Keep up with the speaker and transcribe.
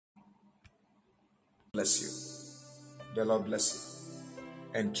Bless you. The Lord bless you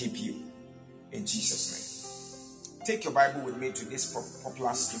and keep you in Jesus' name. Take your Bible with me to this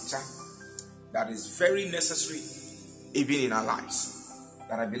popular scripture that is very necessary even in our lives,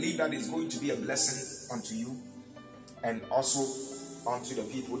 that I believe that is going to be a blessing unto you and also unto the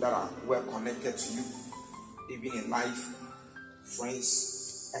people that are well connected to you, even in life,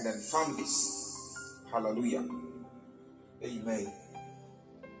 friends, and then families. Hallelujah. Amen.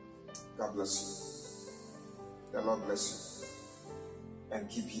 God bless you. The Lord bless you and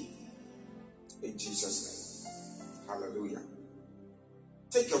keep you in Jesus' name. Hallelujah.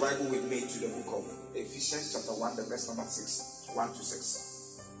 Take your Bible with me to the book of Ephesians chapter 1, the verse number 6, 1 to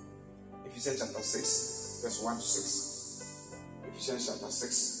 6. Ephesians chapter 6, verse 1 to 6. Ephesians chapter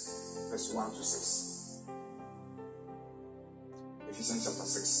 6, verse 1 to 6. Ephesians chapter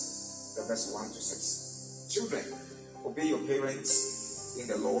 6, the verse 1 to 6. Children, obey your parents in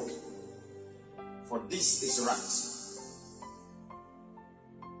the Lord, for this is right.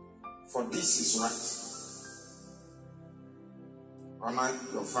 For this is right. Honor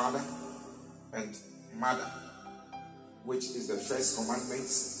your father and mother, which is the first commandment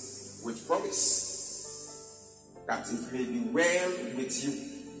with promise, that it may be well with you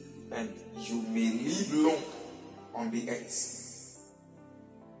and you may live long on the earth.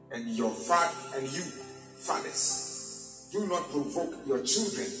 And your father and you, fathers, do not provoke your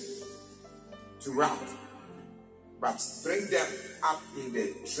children to wrath, but bring them up in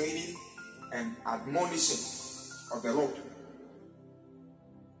the training and admonition of the Lord.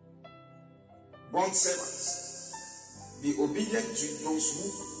 Bond servants, be obedient to those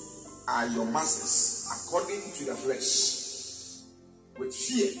who are your masters according to the flesh, with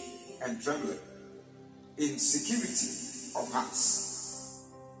fear and trembling, in security of hearts,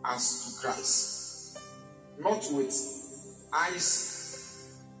 as to Christ, not with eye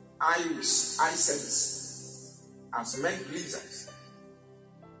service as men pleasers,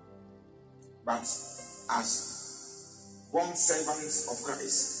 but as bond servants of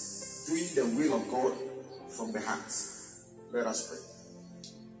Christ, doing the will of God from the heart. Let us pray.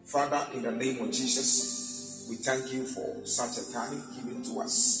 Father, in the name of Jesus, we thank you for such a time given to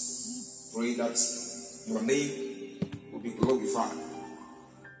us. Pray that your name will be glorified.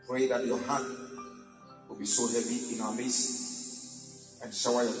 Pray that your hand will be so heavy in our midst and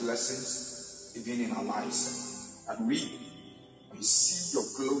shower your blessings even in our lives. And we see your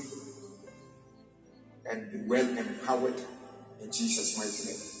glory and be well empowered in Jesus' mighty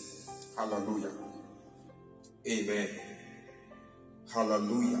name. Hallelujah. Amen.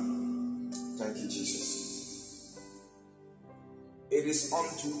 Hallelujah. Thank you, Jesus. It is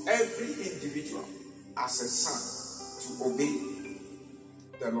unto every individual as a son to obey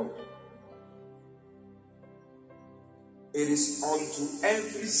the Lord. It is unto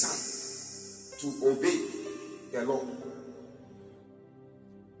every son to obey the Lord.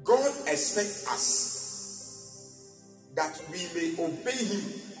 God expects us that we may obey Him.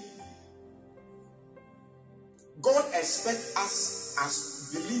 God expects us as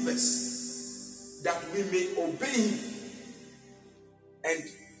believers that we may obey Him and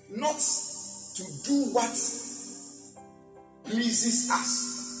not to do what pleases us,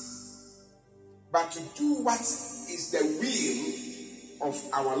 but to do what is the will of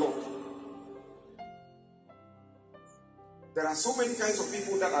our Lord. There are so many kinds of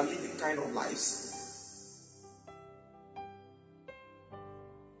people that are living kind of lives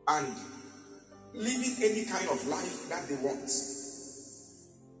and living any kind of life that they want.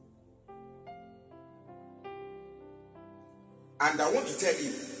 And I want to tell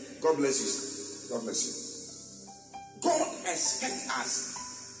you, God bless you, sir. God bless you. God expects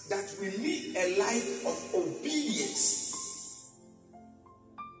us that we live a life of obedience.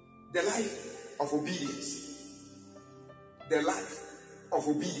 The life of obedience. The life of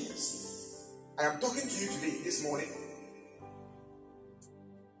obedience. I am talking to you today, this morning,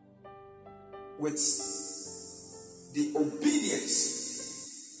 with the obedience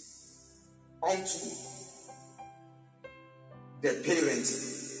unto the parenting.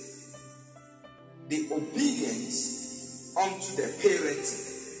 The obedience unto the parenting.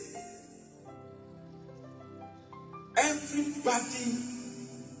 Everybody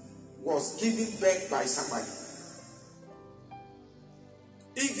was given birth by somebody.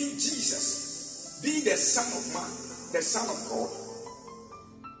 Even Jesus, being the Son of Man, the Son of God,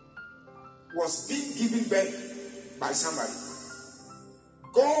 was being given birth by somebody.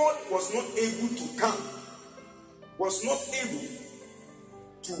 God was not able to come, was not able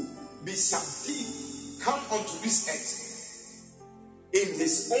to be subdued, come onto this earth in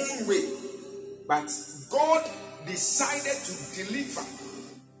his own way, but God decided to deliver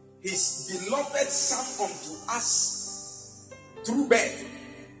his beloved Son unto us through birth.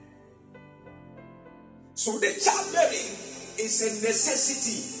 So the childbearing is a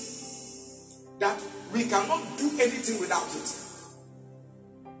necessity that we cannot do anything without it.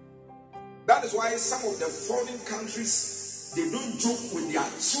 That is why some of the foreign countries, they don't joke with their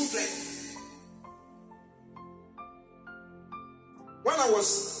children. When I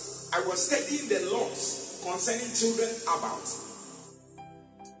was studying the laws concerning children about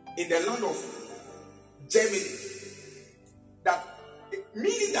in the land of Germany, that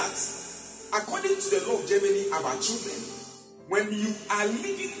meaning that according to the law of Germany about children, when you are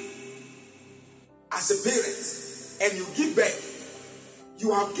living as a parent and you give birth,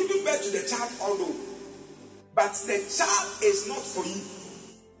 you have given birth to the child although, but the child is not for you.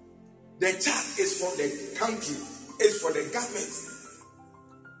 The child is for the country, is for the government.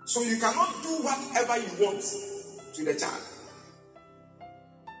 So you cannot do whatever you want to the child.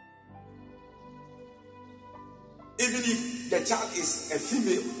 Even if the child is a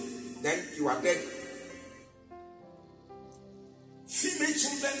female, then you are dead. Female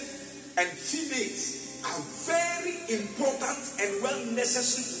children and females are very important and well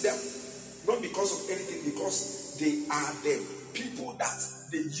necessary to them. Not because of anything, because they are the people that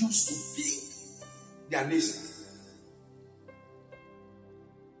they used to build their nation.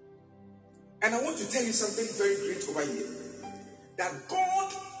 And I want to tell you something very great over here. That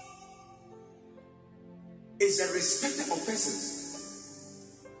God is a respecter of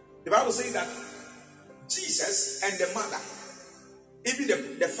persons. The Bible says that Jesus and the mother, even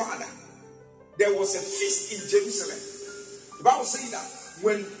the father, there was a feast in Jerusalem. The Bible says that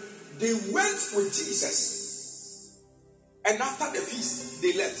when they went with Jesus, and after the feast,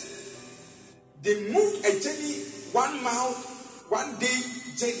 they left. They moved a journey, 1 mile, 1 day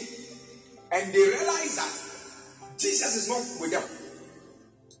journey, and they realized that Jesus is not with them.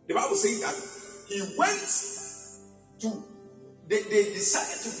 The Bible says that he went to, they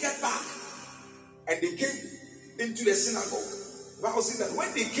decided to get back, and they came into the synagogue. The Bible says that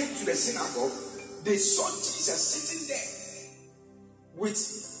when they came to the synagogue, they saw Jesus sitting there with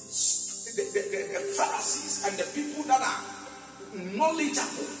the Pharisees and the people that are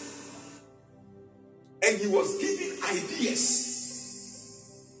knowledgeable, and he was giving ideas.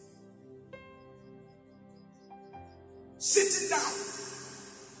 Sitting down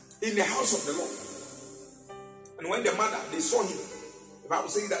in the house of the Lord. And when the mother, they saw him, the Bible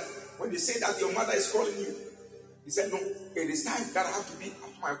says that when they say that your mother is calling you, he said, no, it is time that I have to be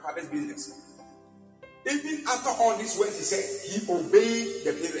after my father's business. Even after all these words, he said, he obeyed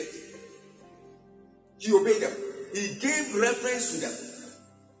the parent. He obeyed them. He gave reference to them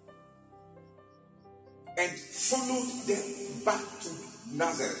and followed them back to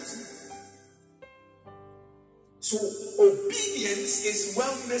Nazareth. So obedience is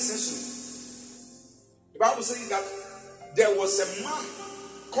well necessary. The Bible says that there was a man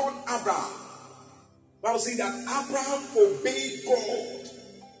called Abraham. The Bible says that Abraham obeyed God,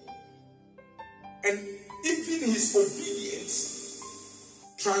 and even his obedience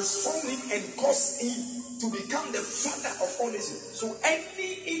transformed him and caused him to become the father of all nations. So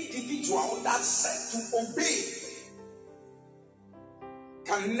any individual that's set to obey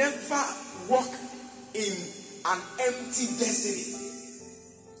can never walk in an empty destiny.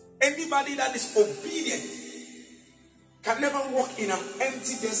 Anybody that is obedient can never walk in an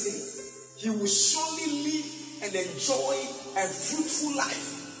empty destiny. He will surely live and enjoy a fruitful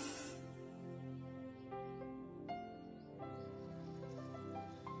life.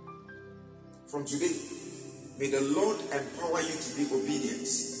 From today, may the Lord empower you to be obedient.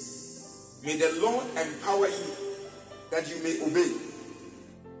 May the Lord empower you that you may obey.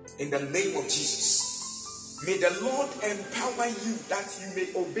 In the name of Jesus. May the Lord empower you that you may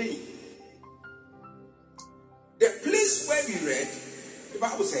obey. The place where we read, the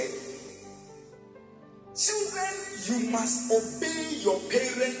Bible said, children, you must obey your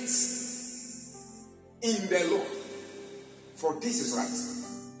parents in the Lord, for this is right.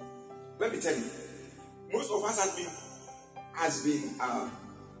 Let me tell you, most of us has been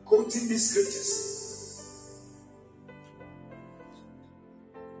quoting these scriptures.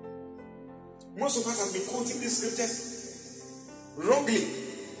 Most of us have been quoting these scriptures wrongly.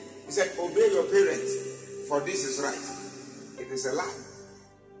 He said, obey your parents, for this is right. It is a lie.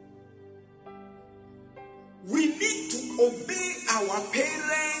 We need to obey our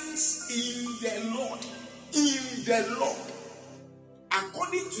parents in the Lord. In the Lord.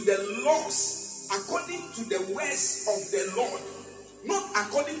 According to the laws, according to the words of the Lord, not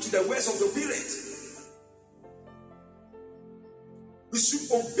according to the words of the parent. We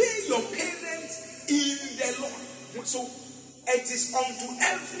should obey your parents in the Lord. So, a it is unto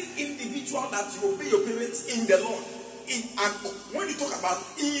every individual that you obey your parents in the Lord. When you talk about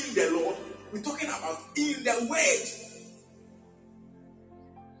in the Lord, we're talking about in the word.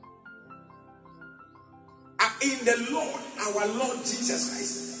 In the Lord, our Lord Jesus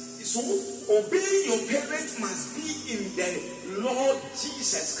Christ. So, obeying your parents must be in the Lord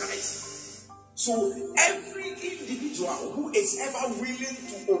Jesus Christ. So, every individual who is ever willing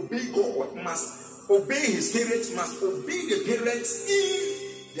to obey God must obey his parents, must obey the parents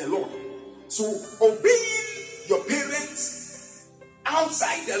in the Lord. So, obeying your parents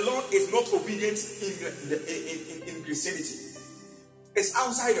outside the Lord is not obedience in Christianity. It's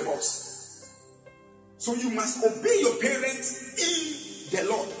outside the box. So you must obey your parents in the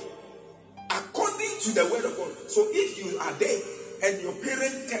Lord, according to the word of God. So if you are there and your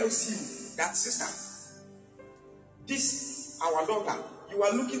parent tells you that, sister, this our daughter, you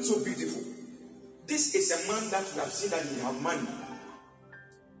are looking so beautiful. This is a man that you have seen that you have money.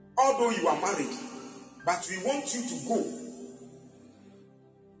 Although you are married, but we want you to go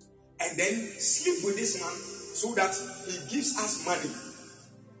and then sleep with this man so that he gives us money.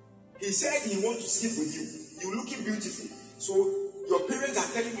 He said he wants to sleep with you. You're looking beautiful. So your parents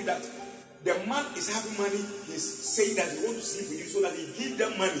are telling you that the man is having money. He's saying that he wants to sleep with you so that he gives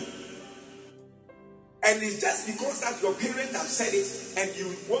them money. And it's just because that your parents have said it and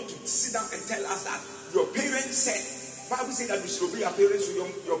you want to sit down and tell us that your parents said. Bible says that we should obey our parents. So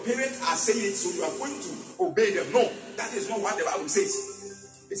your parents are saying it, so you are going to obey them. No, that is not what the Bible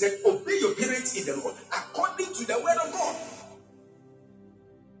says. It said, obey your parents in the Lord according to the word of God.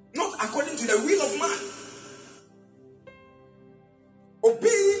 Not according to the will of man.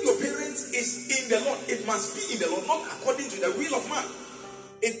 Obeying your parents is in the Lord. It must be in the Lord, not according to the will of man.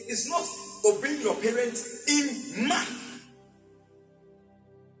 It is not obeying your parents in man.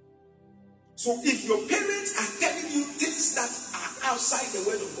 So if your parents are telling you things that are outside the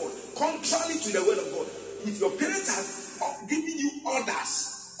word of God, contrary to the word of God, if your parents are giving you orders,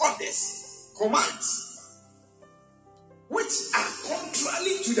 commands, which are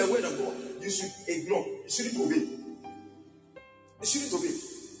contrary to the word of God, you should ignore. You shouldn't obey. You shouldn't obey.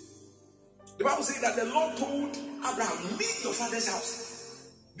 The Bible says that the Lord told Abraham, leave your father's house.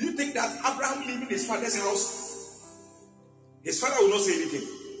 Do you think that Abraham leaving his father's house, his father will not say anything?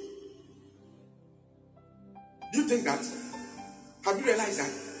 Do you think that? Have you realized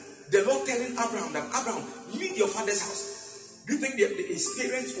that? The Lord telling Abraham that, Abraham, leave your father's house. Do you think his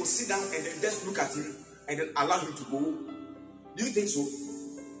parents will sit down and then just look at him and then allow him to go? Do you think so?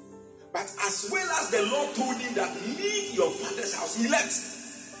 But as well as the Lord told him that leave your father's house, he left.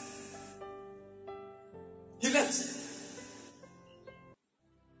 He left.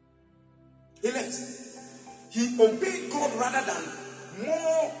 He left. He obeyed God rather than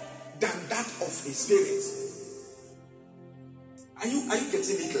more than that of his parents. Are you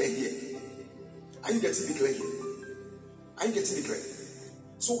getting me clear here? Are you getting me clear here? Are you getting me clear?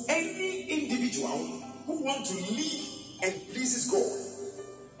 So any individual who wants to live and pleases God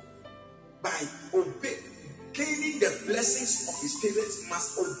by gaining the blessings of his parents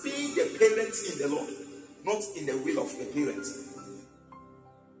must obey the parents in the Lord, not in the will of the parents.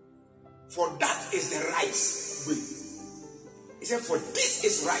 For that is the right way. He said, for this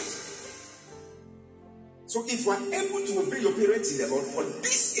is right. So if you are able to obey your parents in the Lord, for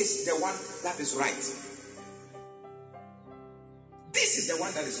this is the one that is right. This is the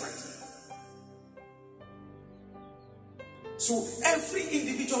one that is right. So every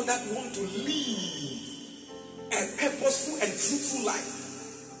individual that wants to live a purposeful and fruitful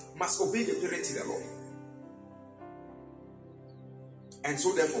life must obey the parents in the Lord. And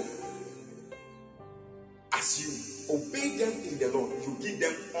so therefore, as you obey them in the Lord, you give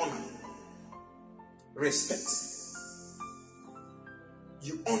them honor, respect.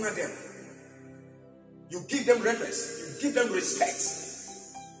 You honor them. You give them reverence. You give them respect.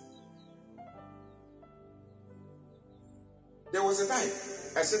 There was a time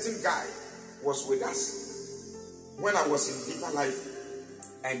a certain guy was with us when I was in deeper life,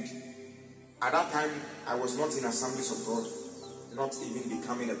 and at that time I was not in Assemblies of God, not even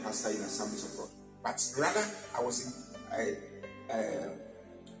becoming a pastor in Assemblies of God, but rather I was in a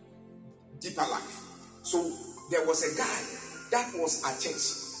deeper life. So there was a guy that was at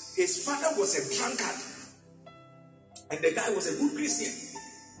church. His father was a drunkard, and the guy was a good Christian.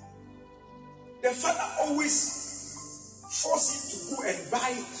 The father always forced him to go and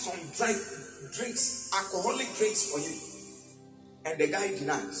buy some drinks, alcoholic drinks for him, and the guy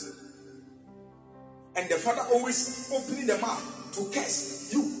denies. And the father always opening the mouth to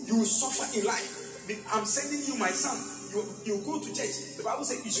curse. You will suffer in life. I'm sending you my son. You go to church. The Bible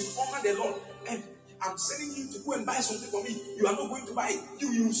says you should honor the Lord. And I'm sending you to go and buy something for me. You are not going to buy it.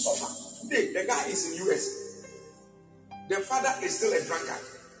 You will suffer. Today, the guy is in US. The father is still a drunkard.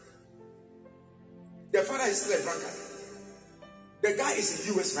 The father is still a drunkard. The guy is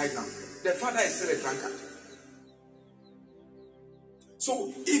in US right now. The father is still a drunkard.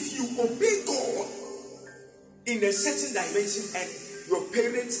 So if you obey God in a certain dimension and your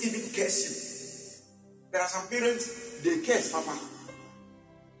parents even curse you, there are some parents, they curse Papa.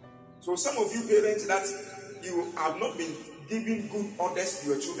 So some of you parents that you have not been giving good orders to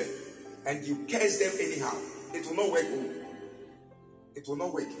your children and you curse them anyhow, it will not work. It will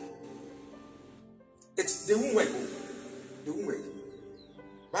not work. They won't work. They won't work.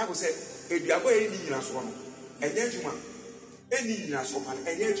 Bible said, if you are going to be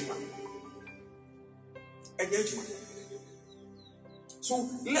so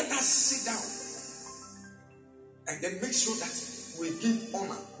let us sit down and then make sure that we give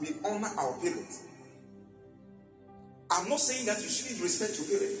honor. We honor our parents. I'm not saying that you shouldn't respect your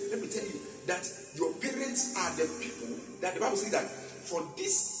parents. Let me tell you that your parents are the people that the Bible says that for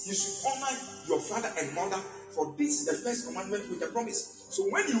this you should honor your father and mother. For this is the first commandment with a promise. So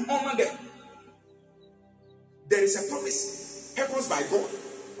when you honor them, there is a promise purposed by God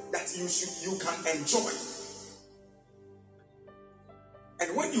that you can enjoy.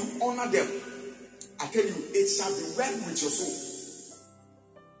 And when you honor them, I tell you, it shall be well with your soul.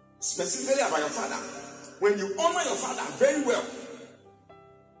 Specifically about your father. When you honor your father very well,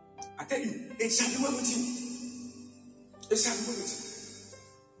 I tell you, it shall be well with you. It shall be well with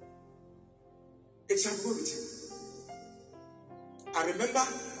you. It shall be well with you. I remember,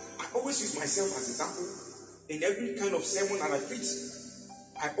 I always use myself as an example in every kind of sermon that I preach.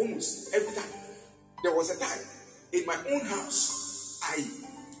 I almost, every time. There was a time in my own house, I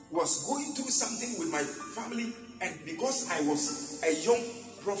was going through something with my family, and because I was a young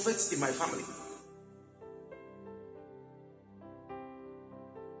prophet in my family,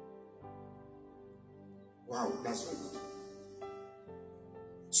 wow, that's very good.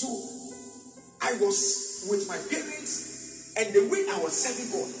 So I was with my parents, and the way I was serving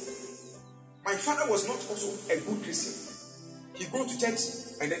God, my father was not also a good Christian. He goes to church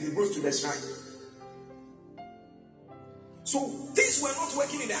and then he goes to the shrine. So things were not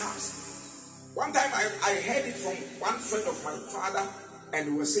working in the house. One time I heard it from one friend of my father, and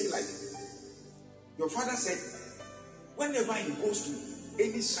he was saying like, your father said, whenever he goes to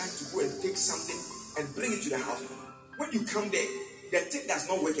any shrine to go and take something and bring it to the house, when you come there, the thing does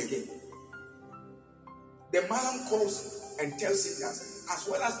not work again. The man calls and tells him that as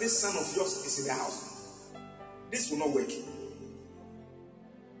well as this son of yours is in the house, this will not work.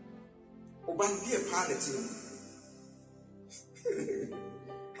 Oban, be a panicking.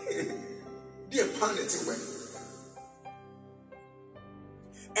 Be a panicking way.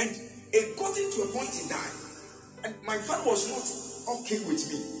 And it got into a point in time, and my father was not okay with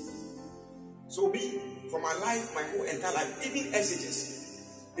me. So me, for my life, my whole entire life, even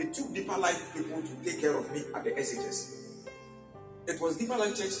SHS, they took Deeper Life people to take care of me at the SHS. It was Deeper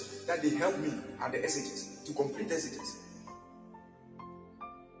Life Church that they helped me at the SHS to complete SHS.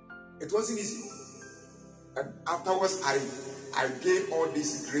 It wasn't easy. And afterwards, I gained all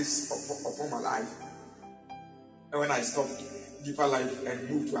this grace upon my life. And when I stopped Deeper Life and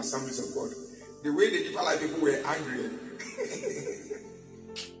moved to Assemblies of God, the way the Deeper Life people were angry,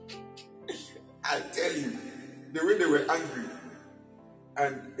 I tell you, the way they were angry,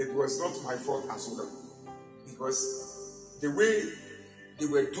 and it was not my fault as well, because the way they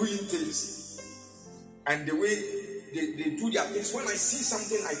were doing things and the way they do their things, when I see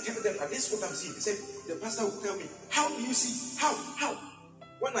something, I tell them that this is what I'm seeing. They said, the pastor will tell me, how do you see? How?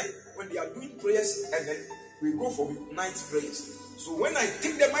 When they are doing prayers, and then we go for night prayers. So when I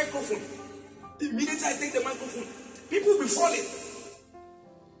take the microphone, immediately I take the microphone, people will be falling.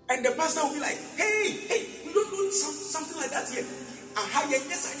 And the pastor will be like, hey, we don't do something like that here.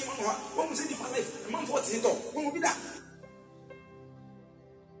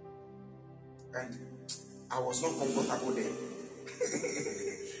 And I was not comfortable there.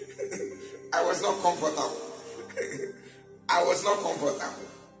 I was not comfortable.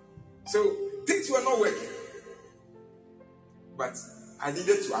 So things were not working. But I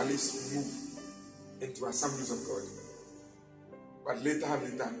needed to at least move into Assemblies of God. But later,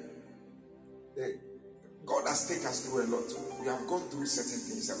 God has taken us through a lot. We have gone through certain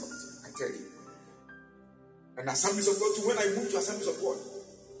things a lot, I tell you. And Assemblies of God, too, when I moved to Assemblies of God,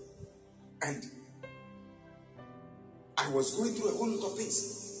 and I was going through a whole lot of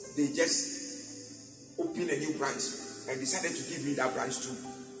things, they just opened a new branch and decided to give me that branch too.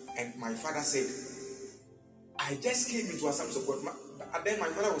 And my father said, I just came into Assemblies of God. And then my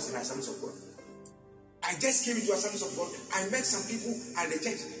father was in Assemblies of God. I just came into Assemblies of God. I met some people at the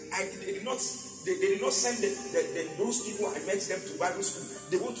church. They did not send those people I met them to Bible school.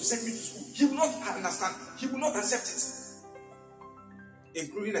 They want to send me to school. He will not understand. He will not accept it,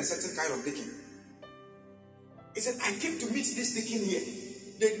 including a certain kind of deacon. He said, I came to meet this deacon here.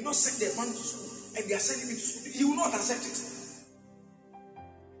 They did not send their man to school, and they are sending me to school. He will not accept it.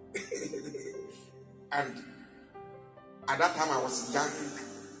 And at that time, I was young.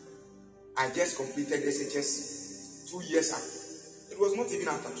 I just completed SHS 2 years after. It was not even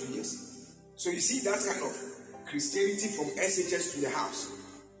after 2 years. So you see that kind of Christianity from SHS to the house.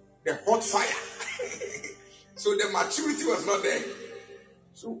 The hot fire. So the maturity was not there.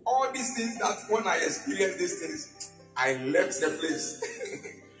 So all these things that when I experienced these things, I left the place.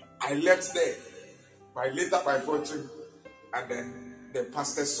 I left there. By fortune. And then the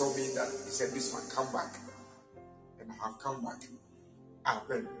pastor saw me that he said, Bismark, come back. And I have come back.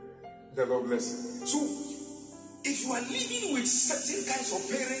 Amen. The Lord bless you. So, if you are living with certain kinds of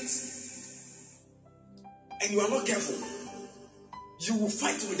parents and you are not careful, you will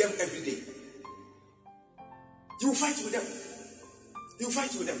fight with them every day. You will fight with them. You will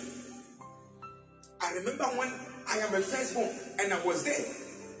fight with them. I remember when I am a firstborn and I was there,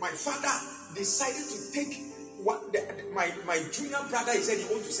 my father decided to take my junior brother. He said he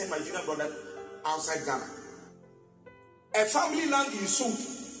wanted to send my junior brother outside Ghana. A family land you sold.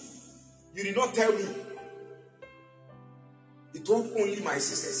 You did not tell me. He told only my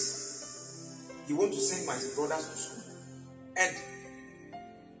sisters. He wanted to send my brothers to school. And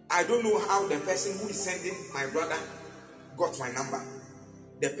I don't know how the person who is sending my brother got my number.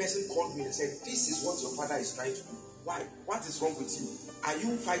 The person called me and said, this is what your father is trying to do. Why? What is wrong with you? Are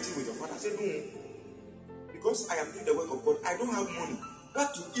you fighting with your father? I said, no. Because I am doing the work of God, I don't have money.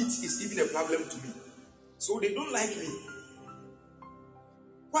 What to eat is even a problem to me. So they don't like me.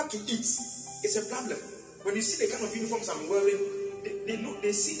 What to eat is a problem. When you see the kind of uniforms I'm wearing,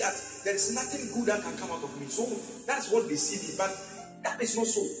 they see that there is nothing good that can come out of me. So that's what they see me. But that is not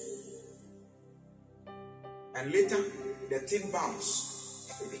so. And later, the thing bounced.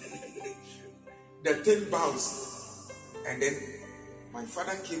 The thing bounced. And then my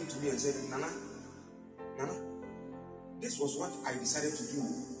father came to me and said, Nana, this was what I decided to do.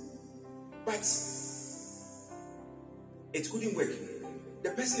 But it couldn't work. The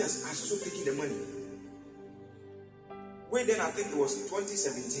person has also taken the money. Wait, then I think it was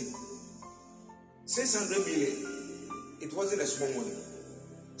 2017. 600 million. It wasn't a small money.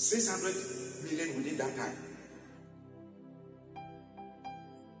 600 million within that time.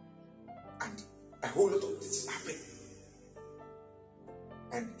 And a whole lot of this happened.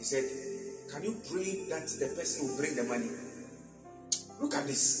 And he said, can you pray that the person will bring the money? Look at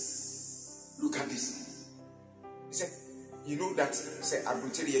this. Look at this. He said, you know that, say, I will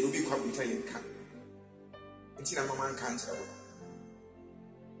tell you, you'll be quite Italian can. Until a man can't tell.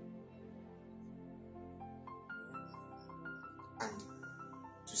 And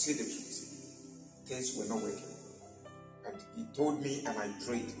to say the truth, things were not working. And he told me, and I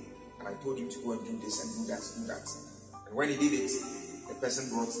prayed, and I told him to go and do this and do that, do that. And when he did it, the person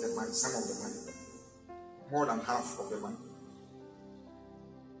brought the money, some of the money, more than half of the money.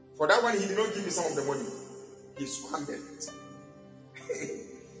 For that one, he did not give me some of the money. He squandered it.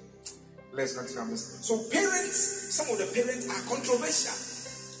 Let's continue. So parents, some of the parents are controversial.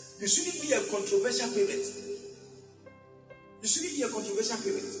 You shouldn't be a controversial parent. You shouldn't be a controversial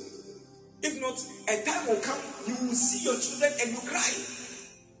parent. If not, a time will come, you will see your children and you cry.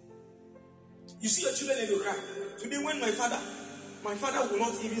 You see your children and you cry. Today when my father will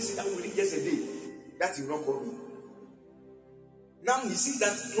not even sit down with him just a day, that he will not call me. Now he sees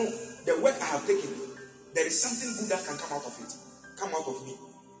that, no, the work I have taken, there is something good that can come out of it. Come out of me.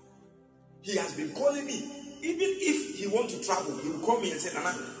 He has been calling me. Even if he wants to travel, he will call me and say,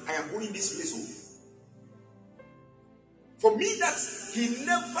 Nana, I am going this place. For me, that he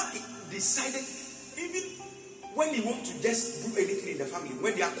never decided, even when he wants to just do anything in the family,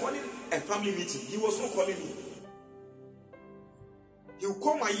 when they are calling a family meeting, he was not calling me. He will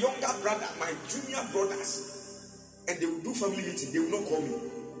call my younger brother, my junior brothers, and they will do family meeting. They will not call me.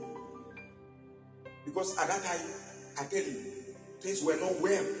 Because at that time, I tell you, things were not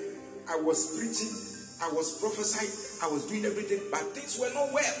well. I was preaching, I was prophesying, I was doing everything, but things were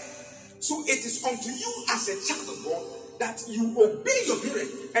not well. So it is unto you as a child of God that you obey your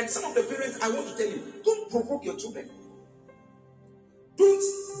parents. And some of the parents, I want to tell you, don't provoke your children. Don't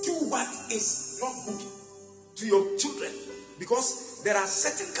do what is not good to your children. Because there are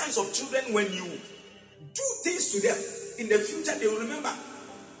certain kinds of children, when you do things to them, in the future they will remember.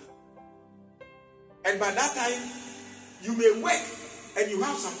 And by that time, you may work and you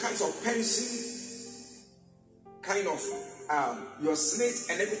have some kinds of pension kind of your slate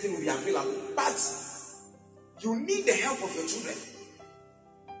and everything will be available. But you need the help of your children.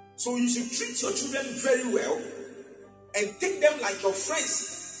 So you should treat your children very well and take them like your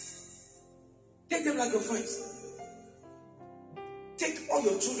friends. Take them like your friends. Take all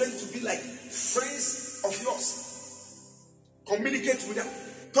your children to be like friends of yours. Communicate with them.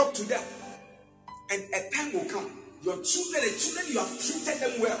 Talk to them. And a time will come. Your children, the children you have treated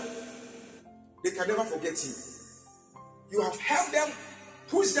them well, they can never forget you. You have helped them,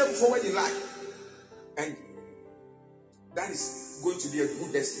 pushed them forward in life. And that is going to be a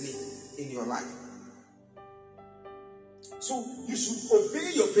good destiny in your life. So you should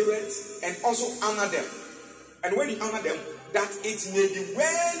obey your parents and also honor them. And when you honor them, that it may be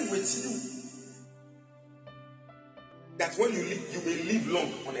well with you. That when you live, you may live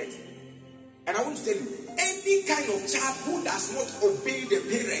long on it. And I want to tell you, any kind of child who does not obey the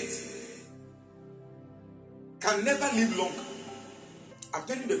parents can never live long. I'm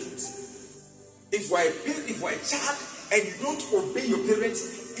telling you the truth. If you are a child and you don't obey your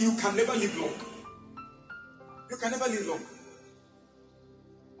parents, you can never live long. You can never live long.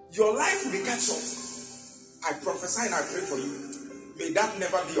 Your life will be cut short. I prophesy and I pray for you. May that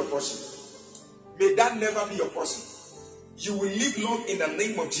never be your portion. May that never be your portion. You will live long in the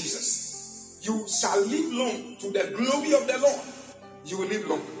name of Jesus. You shall live long to the glory of the Lord. You will live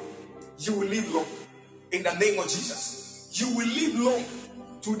long. You will live long in the name of Jesus. You will live long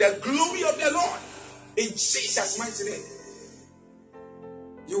to the glory of the Lord. In Jesus' mighty name.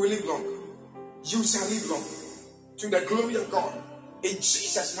 You will live long. You shall live long to the glory of God. In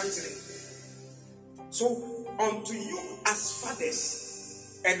Jesus' mighty name. So, unto you as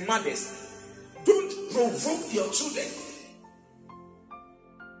fathers and mothers, don't provoke your children.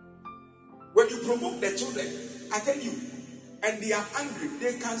 When you provoke the children, I tell you, and they are angry,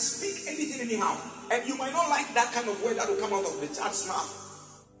 they can speak anything anyhow. And you might not like that kind of word that will come out of the child's mouth.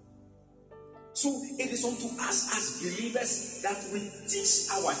 So it is unto us as believers that we teach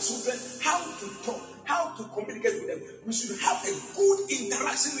our children how to talk, how to communicate with them. We should have a good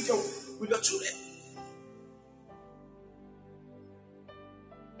interaction with your children.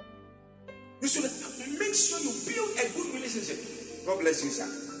 You should make sure you build a good relationship. God bless you, sir.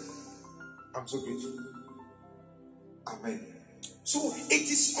 I'm so grateful. Amen. So it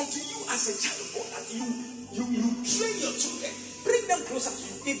is unto you as a child of God that you train your children, bring them closer to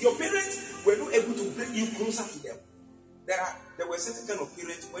you. If your parents were not able to bring you closer to them, there were certain kind of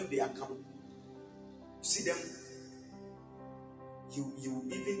parents when they are coming, you see them, you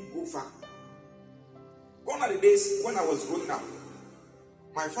even go far. Gone are the days when I was growing up.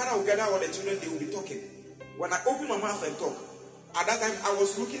 My father would gather all the children, they would be talking. When I open my mouth and talk, at that time I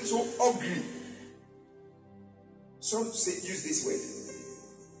was looking so ugly. Some use this word.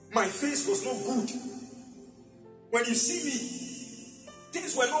 My face was not good. When you see me,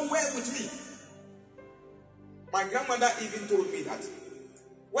 things were not well with me. My grandmother even told me that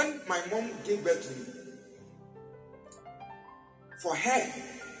when my mom gave birth to me, for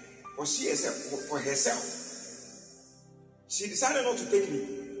herself, she decided not to take me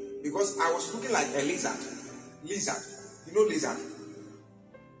because I was looking like a lizard. Lizard. You know lizard?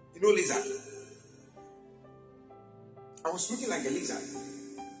 You know lizard? I was looking like a lizard.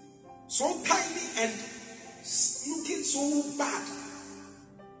 So tiny and looking so bad.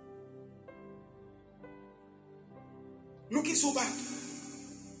 Looking so bad.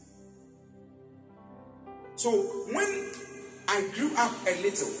 So when I grew up a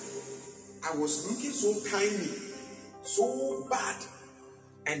little, I was looking so tiny, so bad.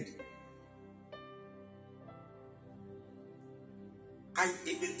 And I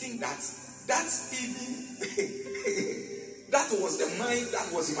even think that's even that was the mind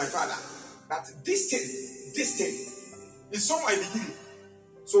that was in my father. That this thing, he saw my beginning.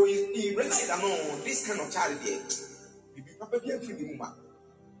 So he realized that no, this kind of child here,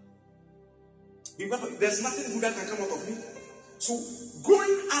 there's nothing good that can come out of me. So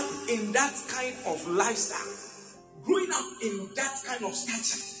growing up in that kind of lifestyle, growing up in that kind of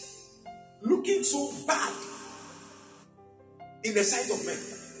stature, looking so bad in the sight of men,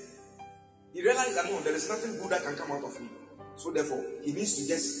 he realized that no, there is nothing good that can come out of me. So therefore, he needs to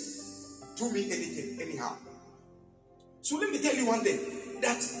just do me anything, anyhow. So let me tell you one thing,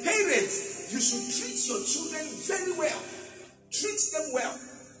 that parents, you should treat your children very well. Treat them well.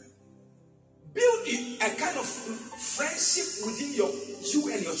 Build a kind of friendship within you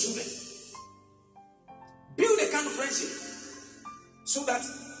and your children. Build a kind of friendship so that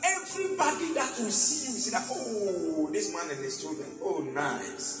everybody that will see you will see that, oh, this man and his children, oh,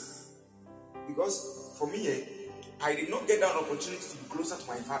 nice. Because for me, I did not get that opportunity to be closer to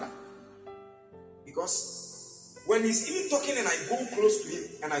my father. Because When he's even talking and I go close to him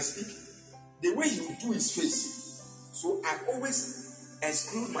and I speak, the way he will do his face. So I always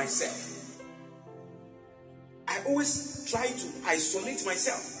exclude myself. I always try to isolate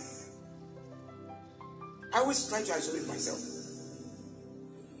myself.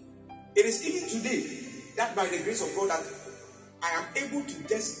 It is even today that by the grace of God that I am able to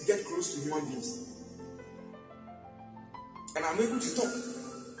just get close to human beings. And I'm able to talk.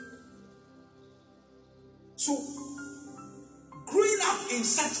 So, growing up in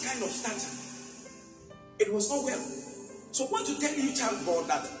such kind of stature, it was not well. So I want to tell you, child God,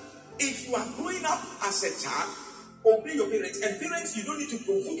 that if you are growing up as a child, obey your parents. And parents, you don't need to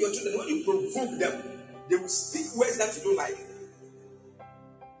provoke your children. When you provoke them, they will speak words that you don't like.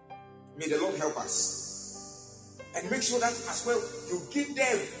 May the Lord help us. And make sure that as well, you give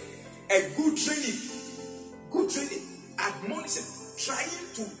them a good training, admonition,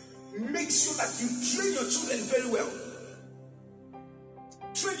 trying to make sure that you train your children very well.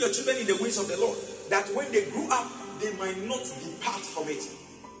 Train your children in the ways of the Lord, that when they grow up, they might not depart from it.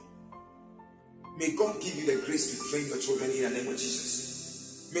 May God give you the grace to train your children in the name of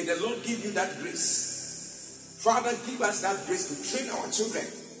Jesus. May the Lord give you that grace. Father, give us that grace to train our children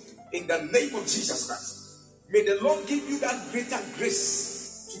in the name of Jesus Christ. May the Lord give you that greater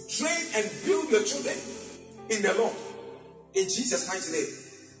grace to train and build your children in the Lord. In Jesus' mighty name.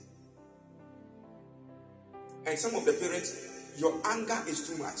 And some of the parents, your anger is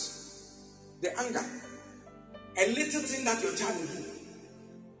too much. The anger. A little thing that your child will do.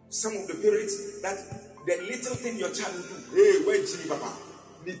 Some of the parents, that the little thing your child will do. Hey, where is Papa?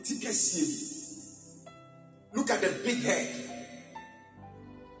 Look at the big head.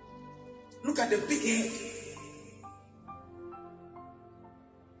 Look at the big head.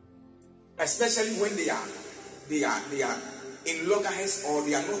 Especially when they are in loggerheads or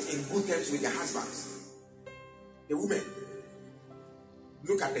they are not in good terms with their husbands. The women,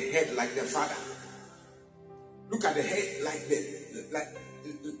 look at the head like the father. Look at the head like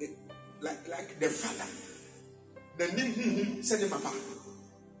the father. The name send him papa.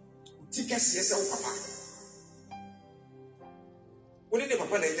 Tickets yourself papa. When the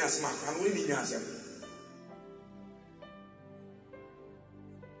papa na nyasma, and when the nyasma.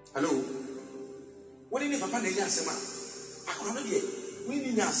 Hello. When the papa na nyasma, I can't hear. When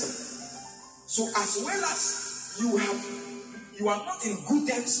the nyasma. So as well as you are not in good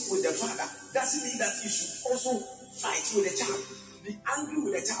terms with the father, doesn't mean that you should also fight with the child, be angry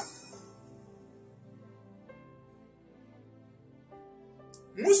with the child.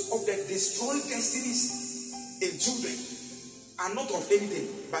 Most of the destroyed destinies in children are not of anything,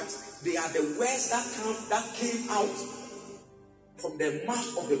 but they are the words that came out from the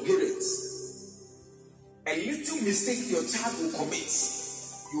mouth of the parents. A little mistake your child will commit,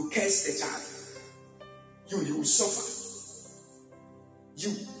 you curse the child. You will suffer.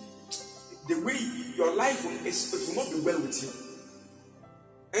 The way your life it will not be well with you.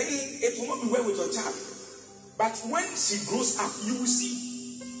 It will not be well with your child. But when she grows up, you will see.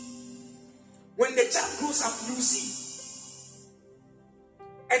 When the child grows up, you will see.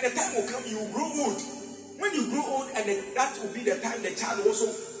 And the time will come, you will grow old. When you grow old, and that will be the time the child will also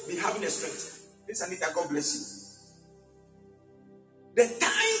be having a strength. This Anita, God bless you. The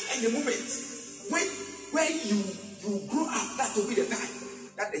time and the moment when you grow up, that will be the time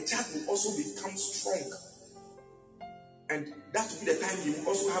that the child will also become strong. And that will be the time you will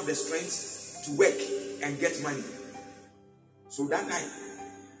also have the strength to work and get money. So that time,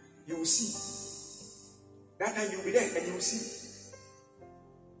 you will see. That time you will be there and you will see.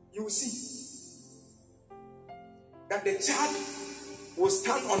 You will see that the child will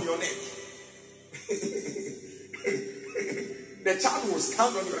stand on your neck. The child will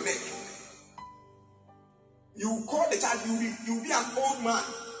stand on your neck. You call the child, you will be an old man.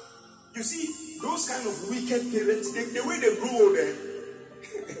 You see, those kind of wicked parents, the way they grow older,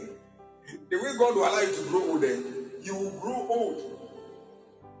 the way God will allow you to grow older, you will grow old.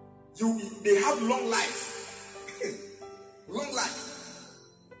 They have long life. Long life.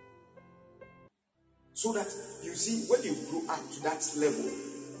 So that you see, when you grow up to that level,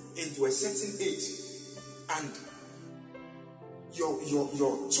 into a certain age, and your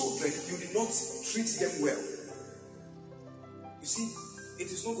children, you did not treat them well. You see, it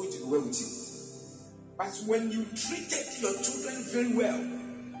is not going to be well with you. But when you treated your children very well,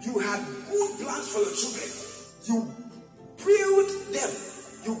 you had good plans for your children. You built them.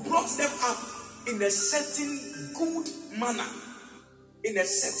 You brought them up in a certain good manner, in a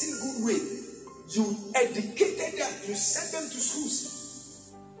certain good way. You educated them. You sent them to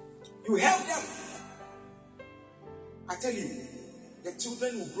schools. You helped them. I tell you, the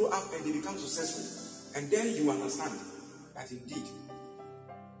children will grow up and they become successful. And then you understand that indeed,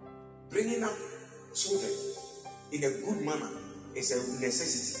 bringing up children in a good manner is a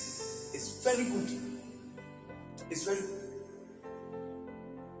necessity. It's very good. It's very good.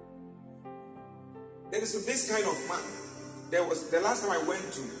 There is this kind of man. There was the last time I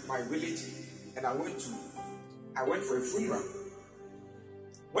went to my village, and I went for a funeral.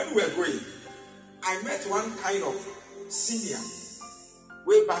 When we were going, I met one kind of senior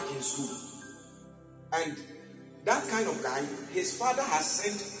way back in school. And that kind of guy, his father has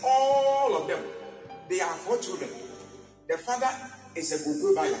sent all of them. They are 4 children. The father is a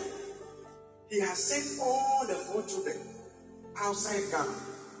Google buyer. He has sent all the 4 children outside Ghana.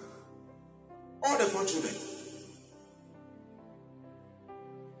 All the 4 children.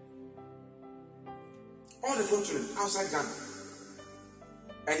 All the 4 children outside Ghana.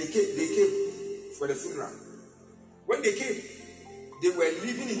 And they came for the funeral. When they came, they were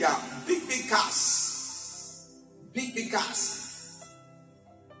living in their big cars. Big cars.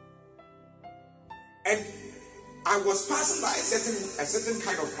 And I was passing by a certain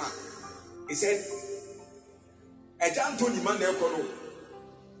kind of man. He said, "Ejan Tony man there kono.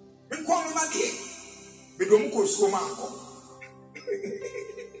 Me kwa me ma de. Me do mko so ma ko."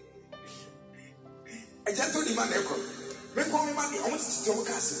 Ejan Tony man there kono. Me kwa me ma de. I want to tell you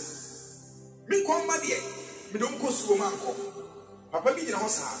castle. Me kwa ma de. Me do mko so ma ko. Papa bi jina ho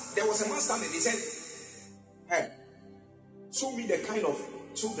sa. There was a man standing. He said, "Hey, show me the kind of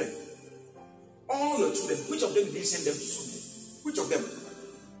children. All your children, which of them did you send them to school? Which of them?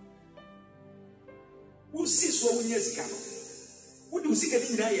 Who sees so many years ago? Who do see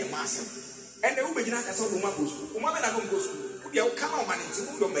getting there a master? And the Uber Jana Castle Uma goes to Uma and I go to school. Who you come on manage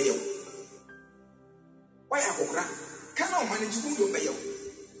to do mayo? Why a cocra? Come on manage to do mayo?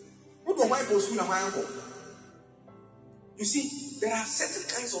 Who do my post to my uncle? You see, there are certain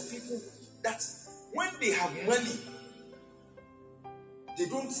kinds of people that when they have money, they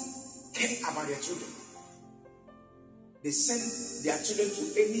don't care about their children. They send their children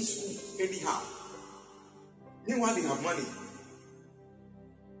to any school, anyhow. Meanwhile, they have money.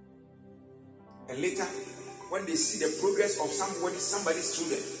 And later, when they see the progress of somebody's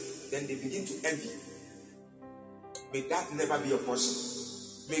children, then they begin to envy. May that never be your portion.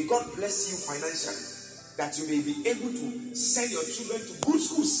 May God bless you financially, that you may be able to send your children to good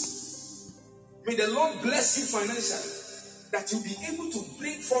schools. May the Lord bless you financially, that you'll be able to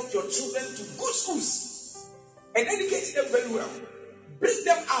bring forth your children to good schools and educate them very well. Bring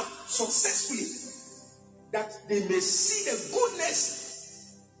them up successfully, that they may see the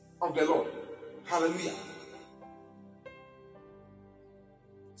goodness of the Lord. Hallelujah.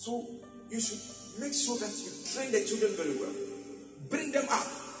 So you should make sure that you train the children very well. Bring them up.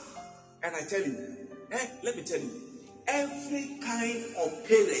 And I tell you, let me tell you, every kind of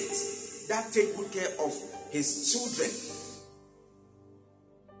parent that take good care of his children,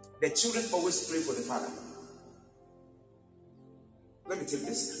 the children always pray for the father. Let me tell you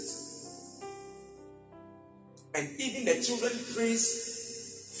the secret. And even the children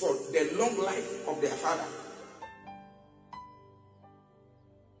prays for the long life of their father.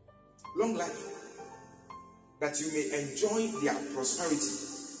 Long life. That you may enjoy their prosperity.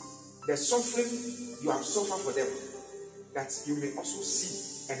 The suffering you have suffered for them, that you may also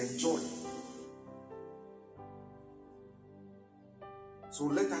see and enjoy. So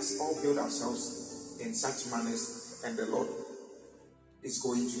let us all build ourselves in such manners, and the Lord is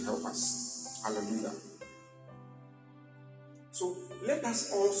going to help us. Hallelujah. So let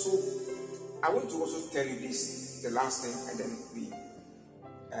us also, I want to also tell you this, the last thing, and then we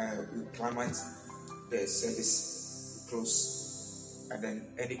climate the service, we close, and then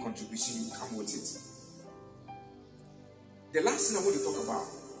any contribution you come with it. The last thing I want to talk about,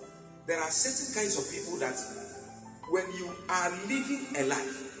 there are certain kinds of people that when you are living a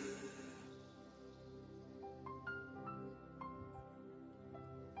life,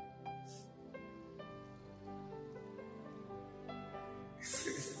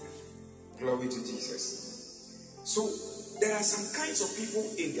 glory to Jesus. So there are some kinds of people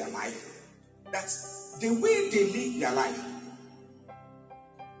in their life that the way they live their life,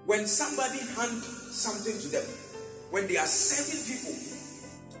 when somebody hands something to them, when they are serving people,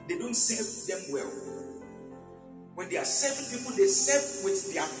 they don't serve them well. When they are serving people, they serve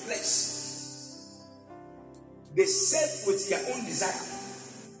with their flesh. They serve with their own desire.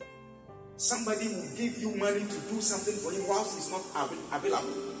 Somebody will give you money to do something for him whilst he's not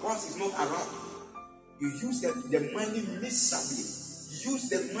available, whilst he's not around. You use the money miserably. Use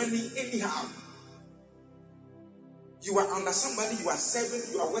the money anyhow. You are under somebody, you are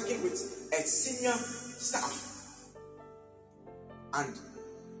serving, you are working with a senior staff. And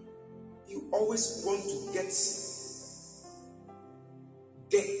You always want to get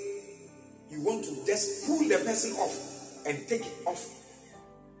there. You want to just pull the person off and take it off.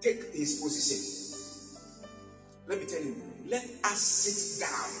 Take his position. Let me tell you, let us sit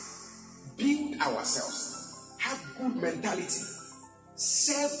down, build ourselves, have good mentality,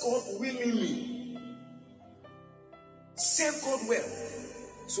 serve God willingly, serve God well,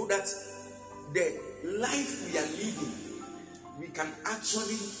 so that the life we are living, we can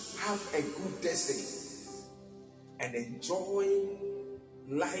actually have a good destiny and enjoy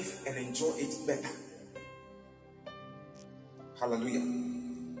life and enjoy it better. Hallelujah.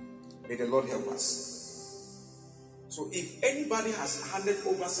 May the Lord help us. So if anybody has handed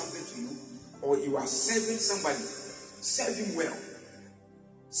over something to you, or you are serving somebody, serve him well.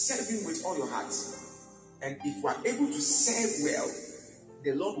 Serve him with all your heart. And if you are able to serve well,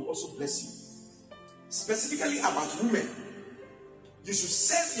 the Lord will also bless you. Specifically about women, you should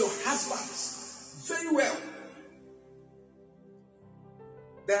serve your husbands very well.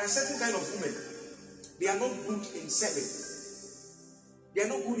 There are certain kind of women, they are not good in serving. They are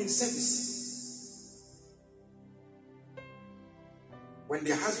not good in service. When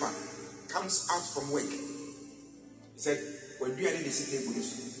their husband comes out from work, he said, when you are in the table,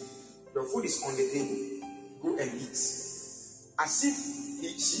 your food is on the table, go and eat. As if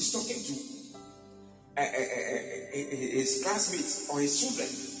she's talking to his classmates or his children,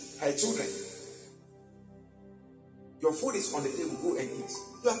 her children. Your food is on the table, go and eat.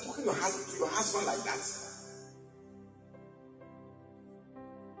 You are talking to your husband like that.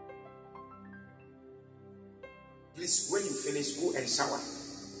 Please, when you finish, go and shower.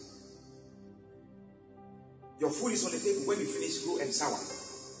 Your food is on the table. When you finish, go and shower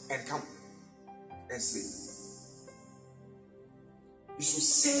and come and sleep. You should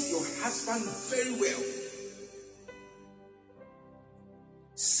serve your husband very well.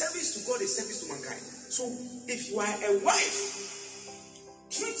 Service to God is service to mankind. So if you are a wife,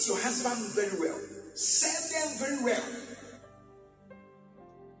 treat your husband very well. Serve them very well.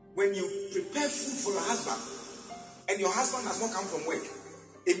 When you prepare food for your husband, and your husband has not come from work,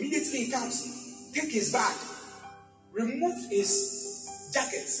 immediately he comes, take his bag, remove his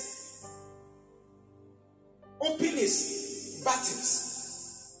jacket, open his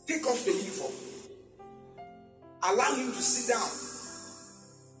buttons, take off the uniform, allow him to sit down,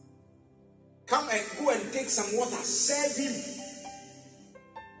 come and go and take some water, serve him,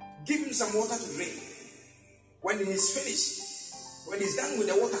 give him some water to drink. When he is finished, when he's done with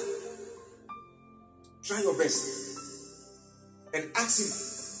the water, try your best and ask him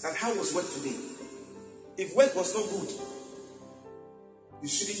that how was work today. If work was not good, you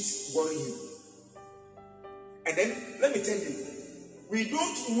shouldn't worry him. And then let me tell you, we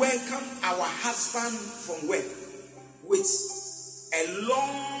don't welcome our husband from work with a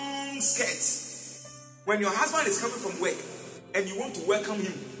long skirt. When your husband is coming from work and you want to welcome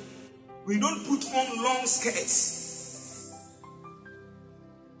him, we don't put on long skirts.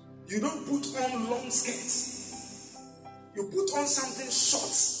 You don't put on long skirts. You put on something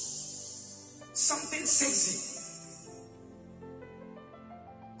short, something sexy,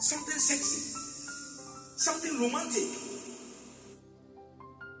 something romantic,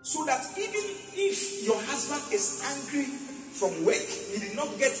 so that even if your husband is angry from work, he did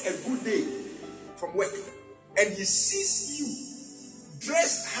not get a good day from work, and he sees you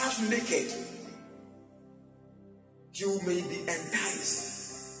dressed half naked, you may be enticed.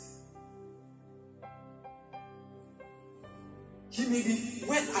 He may be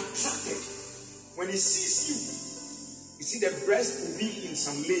well attracted. When he sees you, you see the breast will be in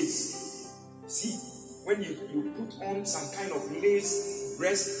some lace. See, when you put on some kind of lace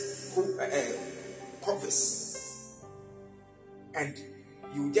breast covers, and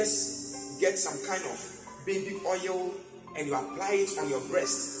you just get some kind of baby oil and you apply it on your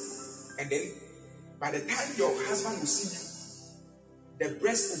breast, and then by the time your husband will see you, the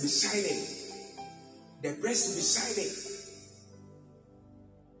breast will be shining. The breast will be shining.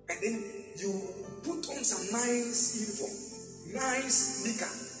 And then you put on some nice uniform, nice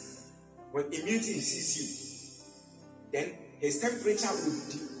knicker. When immediately he sees you, then his temperature will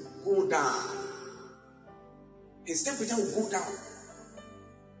go down. His temperature will go down.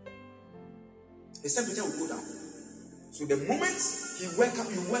 His temperature will go down. So the moment you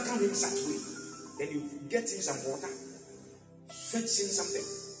welcome him such way, then you get him some water, fetch him something.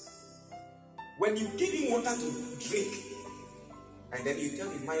 When you give him water to drink, and then you tell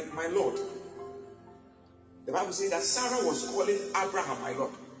him, my Lord. The Bible says that Sarah was calling Abraham, my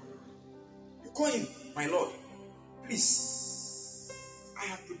Lord. You call him, my Lord. Please, I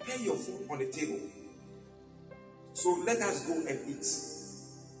have prepared your food on the table. So let us go and eat.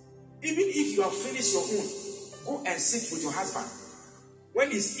 Even if you have finished your own, go and sit with your husband.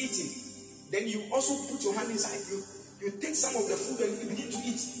 When he's eating, then you also put your hand inside. You take some of the food and you begin to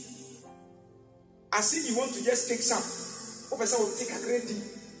eat. As if you want to just take some. Or person will take a great deal.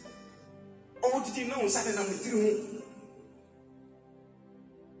 Or what did you know?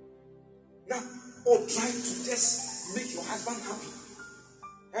 Now, or try to just make your husband happy.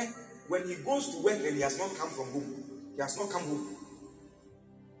 Right? When he goes to work and he has not come from home, he has not come home.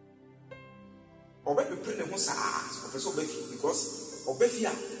 Or when we pray the most because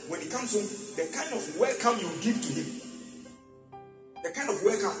when he comes home, the kind of welcome you give to him, the kind of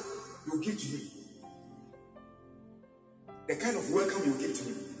welcome you give to him, the kind of welcome you give to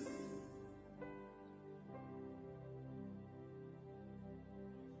him.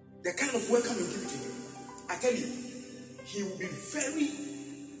 The kind of welcome you give to him, I tell you, he will be very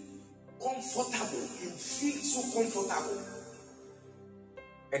comfortable. He will feel so comfortable.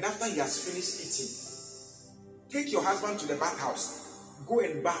 And after he has finished eating, take your husband to the bathhouse. Go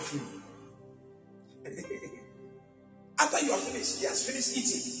and bath him. After you are finished, he has finished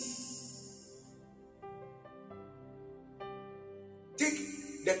eating. Take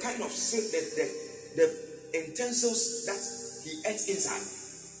the kind of the utensils that he ate inside.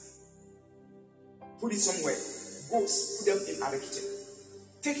 Put it somewhere. Go put them in the kitchen.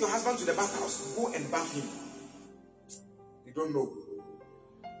 Take your husband to the bathhouse. Go and bath him. You don't know.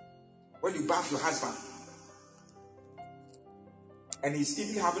 When you bath your husband, and he's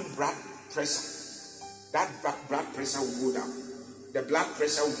even having blood pressure, that blood pressure will go down. The blood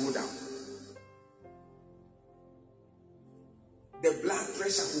pressure will go down. The blood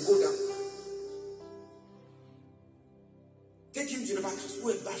pressure will go down. Take him to the bathhouse. Go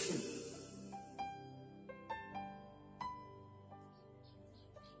and bath him.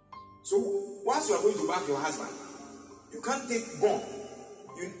 So, once you are going to bath your husband, you can't take gone.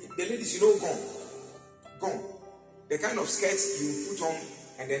 The ladies, you know, gone. The kind of skirts you put on,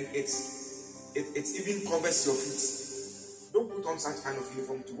 and then it even covers your feet. Don't put on such kind of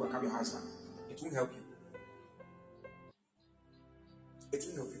uniform to welcome your husband. It won't help you. It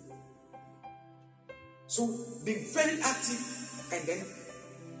won't help you. So be very active and then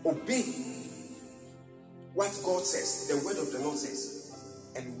obey what God says, the word of the Lord says,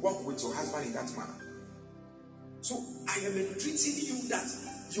 and walk with your husband in that manner. So I am entreating you that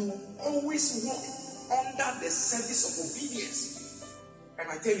you always walk under the service of obedience. And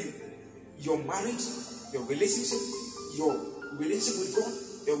I tell you, your marriage, your relationship with God,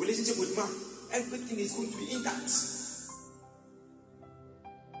 your relationship with man, everything is going to be intact.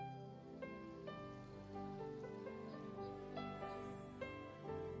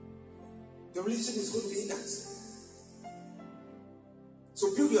 Your relationship is going to be intact.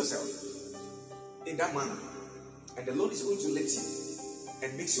 So build yourself in that manner, and the Lord is going to let you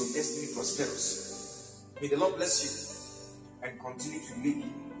and makes your destiny prosperous. May the Lord bless you and continue to lead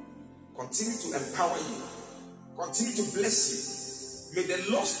you, continue to empower you, continue to bless you. May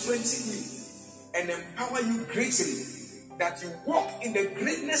the Lord strengthen you and empower you greatly, that you walk in the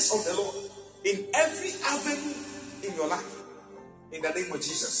greatness of the Lord in every avenue in your life. In the name of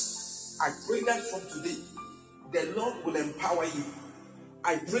Jesus, I pray that from today, the Lord will empower you.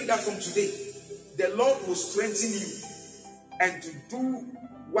 I pray that from today, the Lord will strengthen you and to do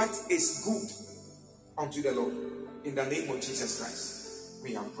what is good unto the Lord. In the name of Jesus Christ,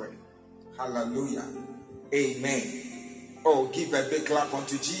 we have prayed. Hallelujah. Amen. Oh, give a big clap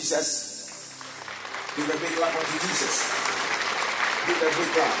unto Jesus. Give a big clap unto Jesus. Give a big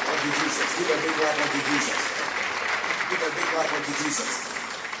clap unto Jesus. Give a big clap unto Jesus. Give a big clap unto Jesus.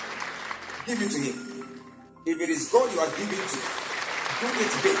 Give it to him. If it is God you are giving to, do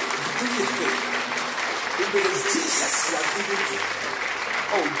it big. Do it big. If it is Jesus you are giving to,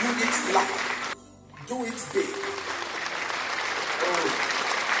 oh, do it loud. Do it big. Oh,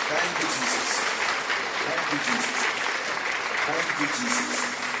 thank you, Jesus. Thank you, Jesus. Thank you, Jesus.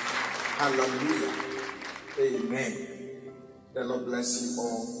 Hallelujah. Amen. The Lord bless you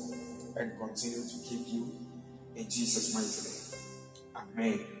all and continue to keep you in Jesus' mighty name.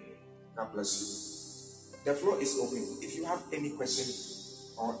 Amen. God bless you. The floor is open. If you have any question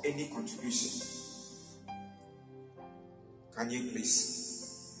or any contribution, can you please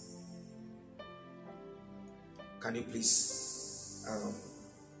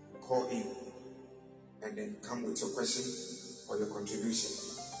call in and then come with your question or your contribution.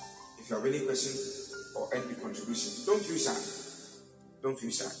 If you have any question or any contribution, don't feel shy. Don't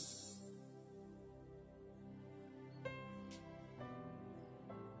feel shy.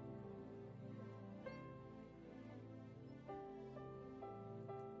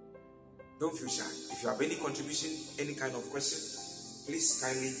 Don't feel shy. If you have any contribution, any kind of question, please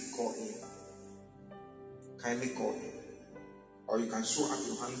kindly call in. Kindly call in. Or you can show up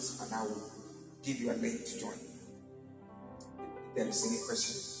your hands and I will give you a link to join. If there is any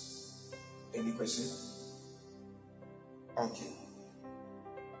question? Any question? Okay.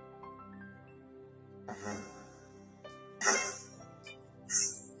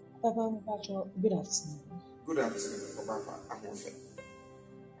 Papa, good afternoon. Good afternoon, Papa. I'm okay.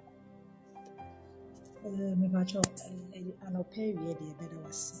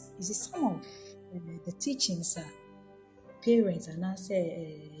 You see, some of the teachings are parents and I say,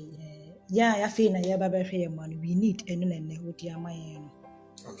 I feel we need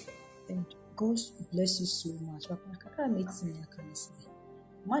Okay. And God bless you so much. Papa, I can't make me a can say.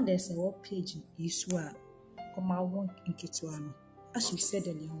 Mothers a what page is where come I want in Kituano. As you said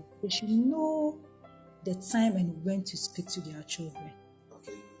earlier, they should know the time and when to speak to their children.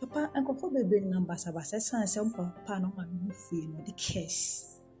 Okay. Papa, I go for baby numbers about some papa no man free no the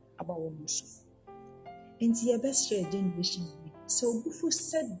cares about Owusu. Into your best share generation. So before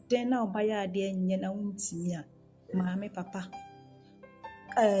said then now by idea nyana untimia. Mama papa.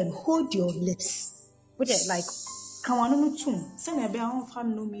 Hold your lips. With it like Kawano tune. Send a bear on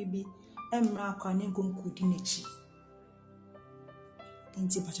farm no maybe Emra Kwane Gon Kudinechi.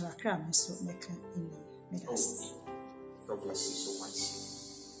 Into Pachakram so make us. God bless you so much.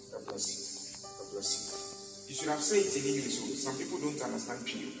 God bless you. God bless you. You should have said it in English. So some people don't understand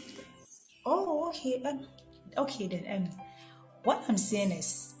you. Oh, okay. Okay then. What I'm saying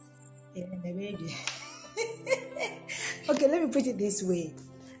is, okay, let me put it this way.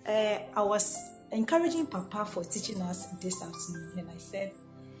 I was encouraging Papa for teaching us this afternoon, and I said,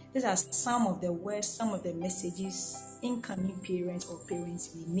 these are some of the words, some of the messages incoming parents or parents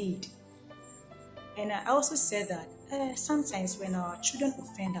we need. And I also said that sometimes when our children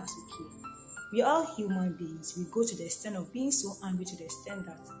offend us, we are all human beings. We go to the extent of being so angry to the extent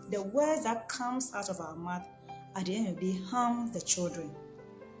that the words that comes out of our mouth at the end of the day harm the children.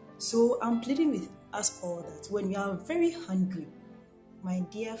 So I'm pleading with us all that when we are very hungry, my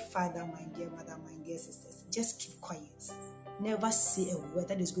dear father, my dear mother, my dear sisters, just keep quiet. Never say a word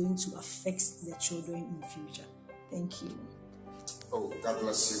that is going to affect the children in the future. Thank you. Oh, God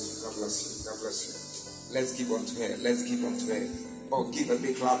bless you. God bless you. God bless you. Let's give unto her. Let's give unto her. Oh, give a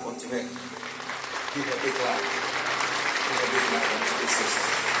big clap unto her. Give a big clap. Give a big clap unto this sister.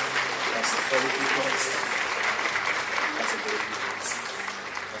 That's a very good word. That's a very good word.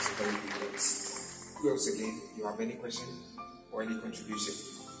 That's a very good word. Who else again? You have any question or any contribution?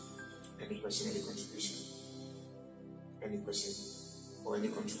 Any question, any contribution? Any question or any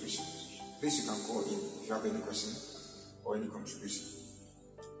contribution? Please, you can call in if you have any question or any contribution.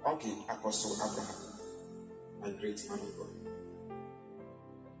 Okay, Apostle Abraham, my great man of God.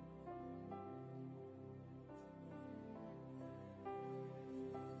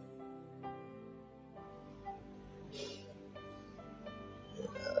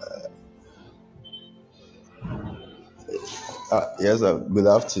 Yes, good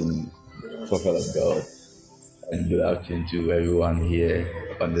afternoon, Prophet of God, and good afternoon to everyone here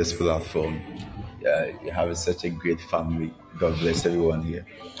on this platform. You have such a great family. God bless everyone here.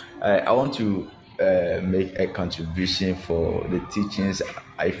 I want to make a contribution for the teachings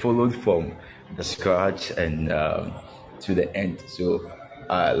I followed from the scratch and to the end. So,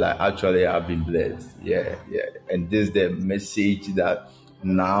 actually, I've been blessed. Yeah. And this is the message that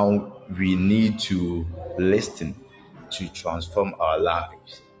now we need to listen to transform our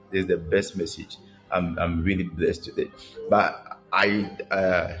lives. This is the best message. I'm really blessed today. But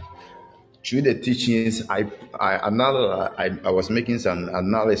through the teachings, I was making some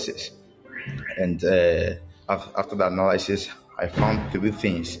analysis, and after the analysis, I found three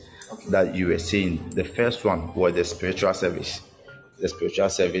things that you were saying. The first one was the spiritual service. The spiritual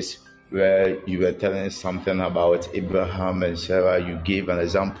service where you were telling something about Abraham and Sarah. You gave an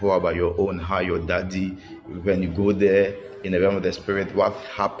example about your own, how your daddy, when you go there in the realm of the spirit, what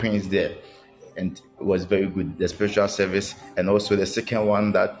happens there. And it was very good, the spiritual service. And also the second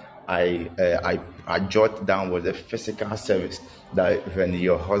one that I jotted down was the physical service, that when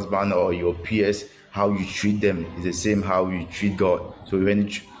your husband or your peers, how you treat them is the same how you treat God. So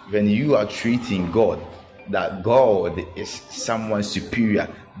when you are treating God, that God is someone superior,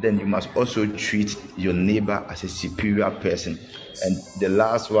 then you must also treat your neighbor as a superior person. And the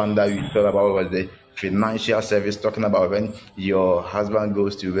last one that we talked about was the financial service, talking about when your husband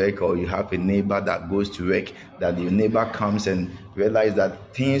goes to work or you have a neighbor that goes to work, that your neighbor comes and realize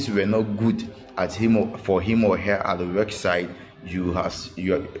that things were not good at for him or her at the work side. You are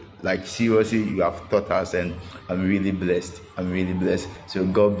like, seriously, you have taught us, and I'm really blessed. So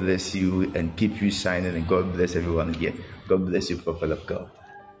God bless you and keep you shining, and God bless everyone here. God bless you, prophet of God.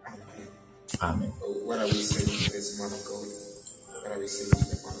 Amen. Amen. What are we saying to this man of God? What are we saying to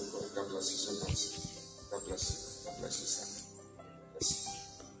the man of God? God bless you so much. God bless you. God bless you, son. Bless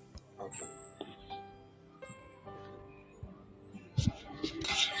you. Okay.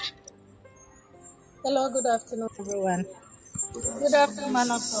 Hello, good afternoon, everyone. Good Good afternoon. afternoon,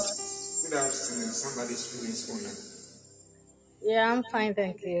 man of God. Good afternoon. Somebody's feelings owner. Yeah, I'm fine,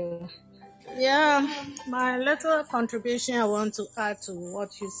 thank you. Okay. Yeah, my little contribution I want to add to what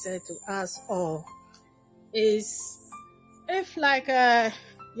you said to us all is if, like,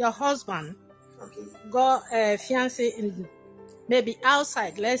 your husband Okay. got a fiancé in maybe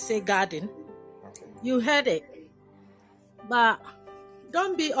outside, let's say garden, Okay. you heard it, but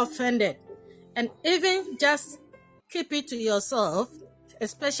don't be offended, and even just keep it to yourself,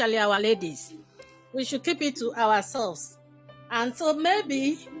 especially our ladies. We should keep it to ourselves. And so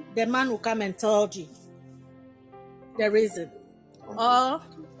maybe the man will come and tell you the reason. Okay. Or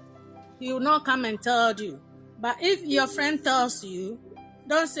he will not come and tell you. But if your friend tells you,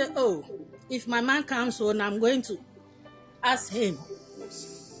 don't say, oh, if my man comes home, I'm going to ask him.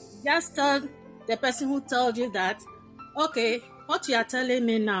 Yes. Just tell the person who told you that, okay, what you are telling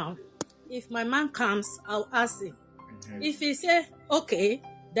me now, if my man comes, I'll ask him. If he say, okay,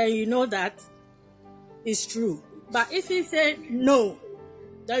 then you know that it's true. But if he say no,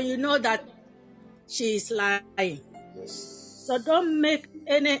 then you know that she is lying. Yes. So don't make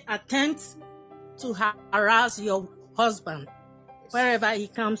any attempt to harass your husband wherever he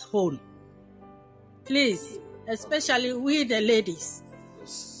comes home. Please, especially we the ladies,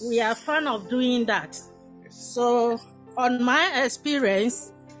 Yes. we are fond of doing that. So on my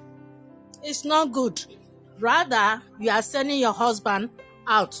experience, it's not good. Rather, you are sending your husband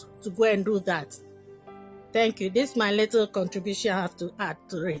out to go and do that. Thank you. This is my little contribution I have to add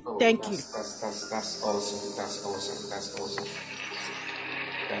to it. Oh, Thank you. That's awesome. That's awesome. That's awesome.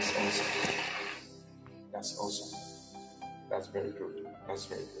 That's awesome. That's awesome. That's very good. That's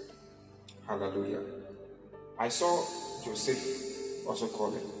very good. Hallelujah. I saw Joseph also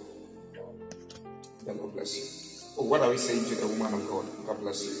calling. The Lord bless you. Oh, what are we saying to the woman of God? God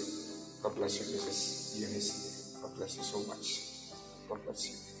bless you. God bless you, Mrs. Eunice. God bless you so much. God bless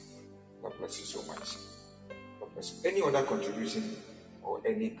you. God bless you so much. God bless you. Any other contribution or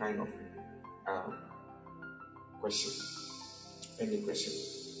any kind of question? Any question?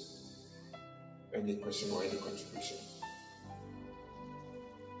 Any question or any contribution?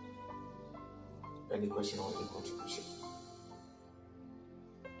 Any question or any contribution?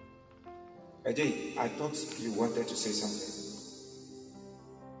 Ajay, I thought you wanted to say something.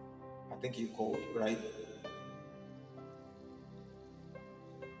 I think you called, right?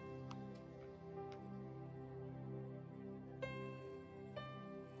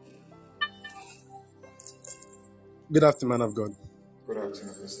 Good afternoon, man of God. Good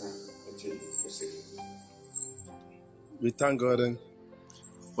afternoon, Mr. Ajay Joseph. We thank God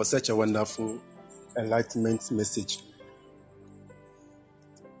for such a wonderful enlightenment message.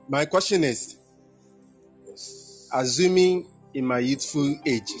 My question is, Yes. assuming in my youthful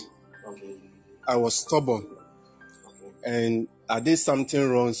age, Okay. I was stubborn Okay. and I did something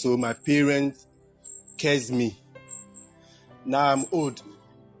wrong, so my parents cursed me. Now I'm old.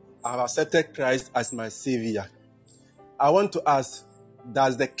 I've accepted Christ as my savior. I want to ask,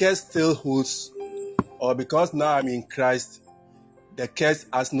 does the curse still hold, or because now I'm in Christ, the curse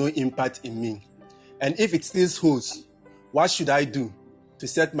has no impact in me? And if it still holds, what should I do to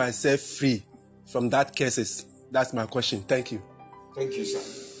set myself free from that curses? That's my question. Thank you. Thank you, sir.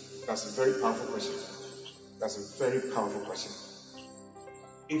 That's a very powerful question. That's a very powerful question.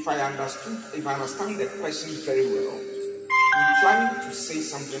 If I understand the question very well, you're trying to say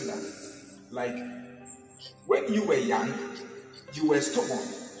something that, like, when you were young, you were stubborn,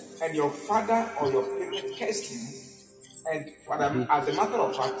 and your father or your parents cursed you, and as a matter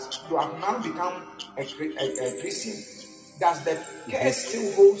of fact, you have now become a Christian. Does the curse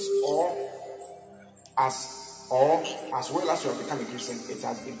still holds, or as well as you have become a Christian, it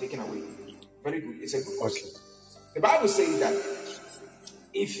has been taken away? Very good. It's a good question. Okay. The Bible says that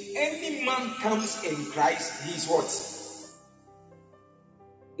if any man comes in Christ, he is what?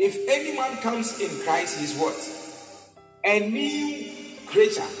 If any man comes in Christ, he is what? A new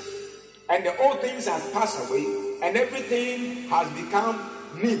creature. And the old things has passed away, and everything has become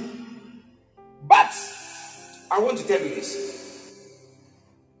new. But I want to tell you this.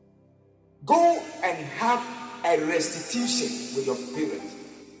 Go and have a restitution with your parents.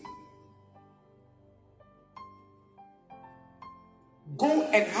 Go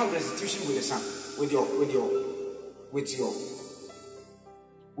and have restitution with the son, with your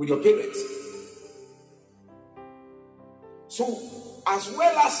parents. So, as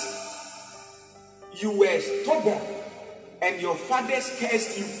well as you were stubborn and your fathers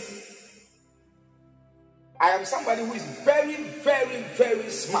cursed you, I am somebody who is very, very, very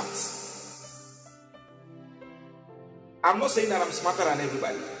smart. I'm not saying that I'm smarter than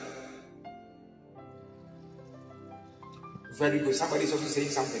everybody. Very good. Somebody is also saying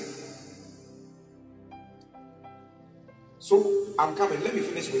something. So I'm coming. Let me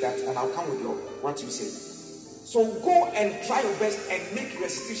finish with that and I'll come with your what you say. So go and try your best and make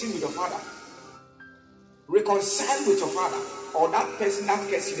restitution with your father. Reconcile with your father or that person that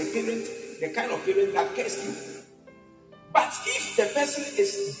cursed you, the parent, the kind of parent that cursed you. But if the person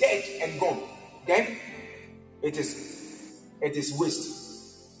is dead and gone, then it is waste.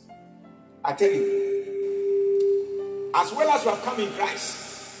 I tell you, as well as you have come in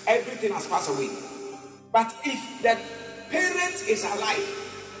Christ, everything has passed away. But if the parent is alive,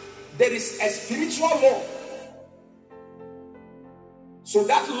 there is a spiritual law. So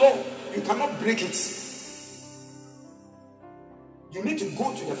that law, you cannot break it. You need to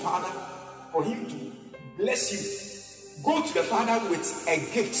go to the Father for him to bless you. Go to the Father with a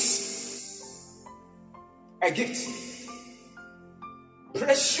gift. A gift.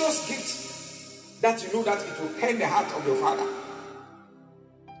 Precious gift that you know that it will turn the heart of your Father.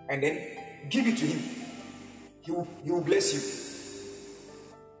 And then give it to him. He will bless you.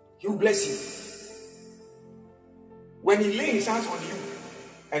 He will bless you. When he lay his hands on you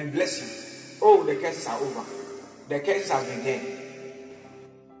and bless you, oh, the curses are over. The curses have been there.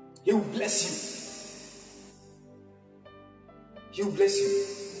 He will bless you. He will bless you.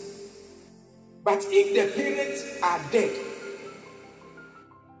 But if the parents are dead,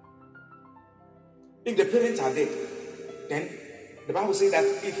 then the Bible says that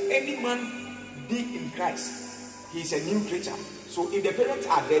if any man be in Christ, he is a new creature. So if the parents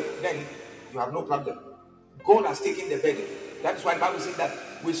are dead, then you have no problem. God has taken the burden. That is why the Bible says that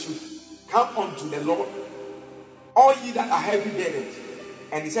we should come unto the Lord, all ye that are heavy burdened.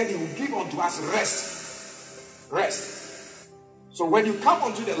 And he said he will give unto us rest. Rest. So when you come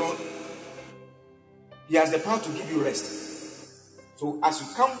unto the Lord, he has the power to give you rest. So as you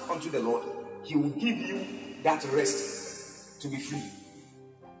come unto the Lord, he will give you that rest to be free.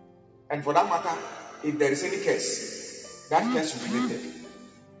 And for that matter, if there is any curse, that curse will be lifted.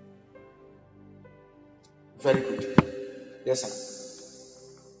 Very good. Yes, sir.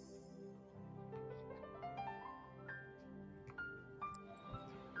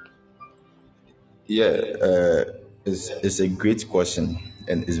 Yeah, it's a great question,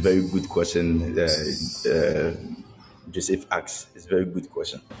 and it's a very good question. Joseph asks, it's a very good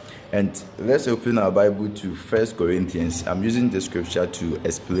question. And let's open our Bible to First Corinthians. I'm using the scripture to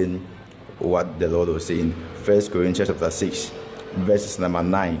explain what the Lord was saying. First Corinthians chapter 6, verses number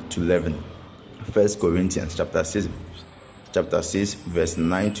 9 to 11. First Corinthians chapter 6, verse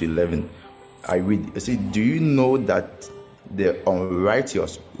 9 to 11. I read, it says, do you know that the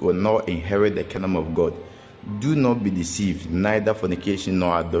unrighteous will not inherit the kingdom of God? Do not be deceived. Neither fornication,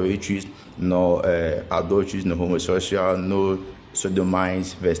 nor adulteries, nor homosexual, no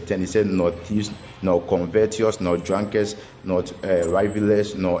sodomites. Verse 10, he said, nor thieves, nor covetous, nor drunkards, nor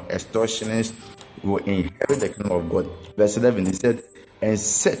rivalers, nor extortioners will inherit the kingdom of God. Verse 11, he said, and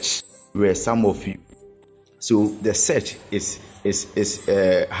such were some of you. So the search is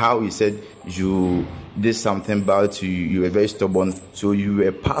how he said you did something bad to you. You were very stubborn, so you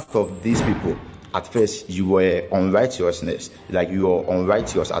were part of these people. At first, you were unrighteousness, like you were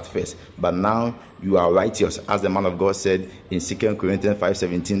unrighteous at first, but now you are righteous, as the man of God said in 2 Corinthians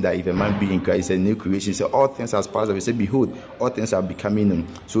 5:17, that if a man be in Christ, he's a new creation. So all things has passed away. He said, behold, all things are becoming new.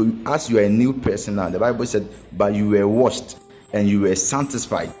 So as you are a new person now, the Bible said, but you were washed and you were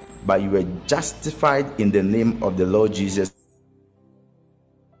sanctified, but you were justified in the name of the Lord Jesus.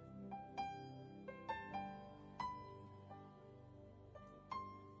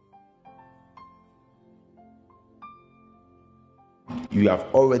 You have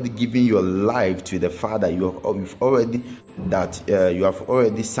already given your life to the Father. You have already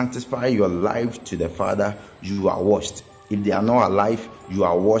sanctified your life to the Father. You are washed. If they are not alive, you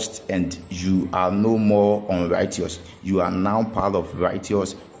are washed, and you are no more unrighteous. You are now part of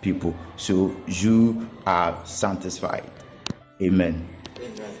righteous people. So you are sanctified. Amen.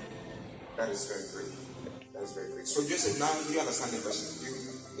 Amen. That is very great. That is very great. So Joseph, now do you understand the question?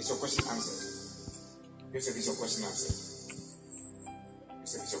 Is your question answered? Joseph, is your question answered?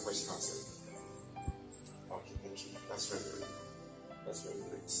 Joseph, is your question answered? Okay, thank you. That's very great. That's very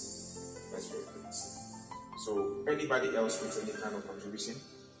great. That's very great. So anybody else with any kind of contribution?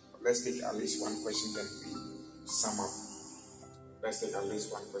 Let's take at least one question, then we sum up. Let's take at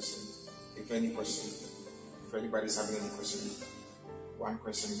least one question. If any question, If anybody's having any question, one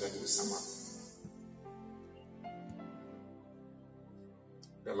question that will sum up.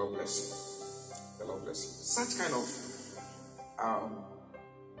 The Lord bless you. The Lord bless you. Such kind of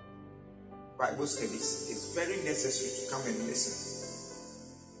Bible studies is very necessary to come and listen.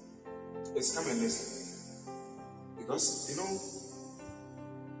 Let's come and listen. Because,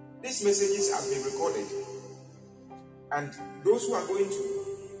 these messages have been recorded. And those who are going to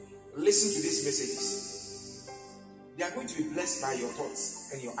listen to these messages, they are going to be blessed by your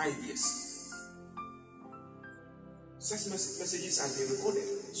thoughts and your ideas. Such messages have been recorded.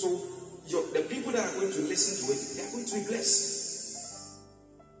 So, the people that are going to listen to it, they are going to be blessed.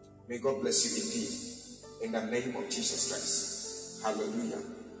 May God bless you indeed. In the name of Jesus Christ. Hallelujah.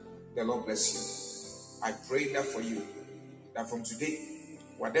 The Lord bless you. I pray that for you, that from today,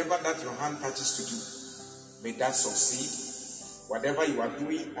 whatever that your hand touches to do, may that succeed. Whatever you are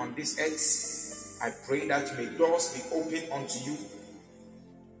doing on this earth, I pray that may doors be opened unto you.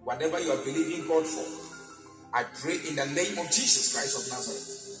 Whatever you are believing God for, I pray in the name of Jesus Christ of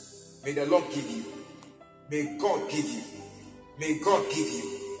Nazareth. May the Lord give you. May God give you. May God give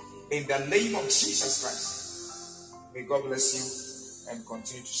you. In the name of Jesus Christ. May God bless you and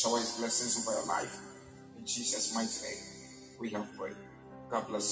continue to shower His blessings over your life. In Jesus' mighty name, we have prayed. God bless you.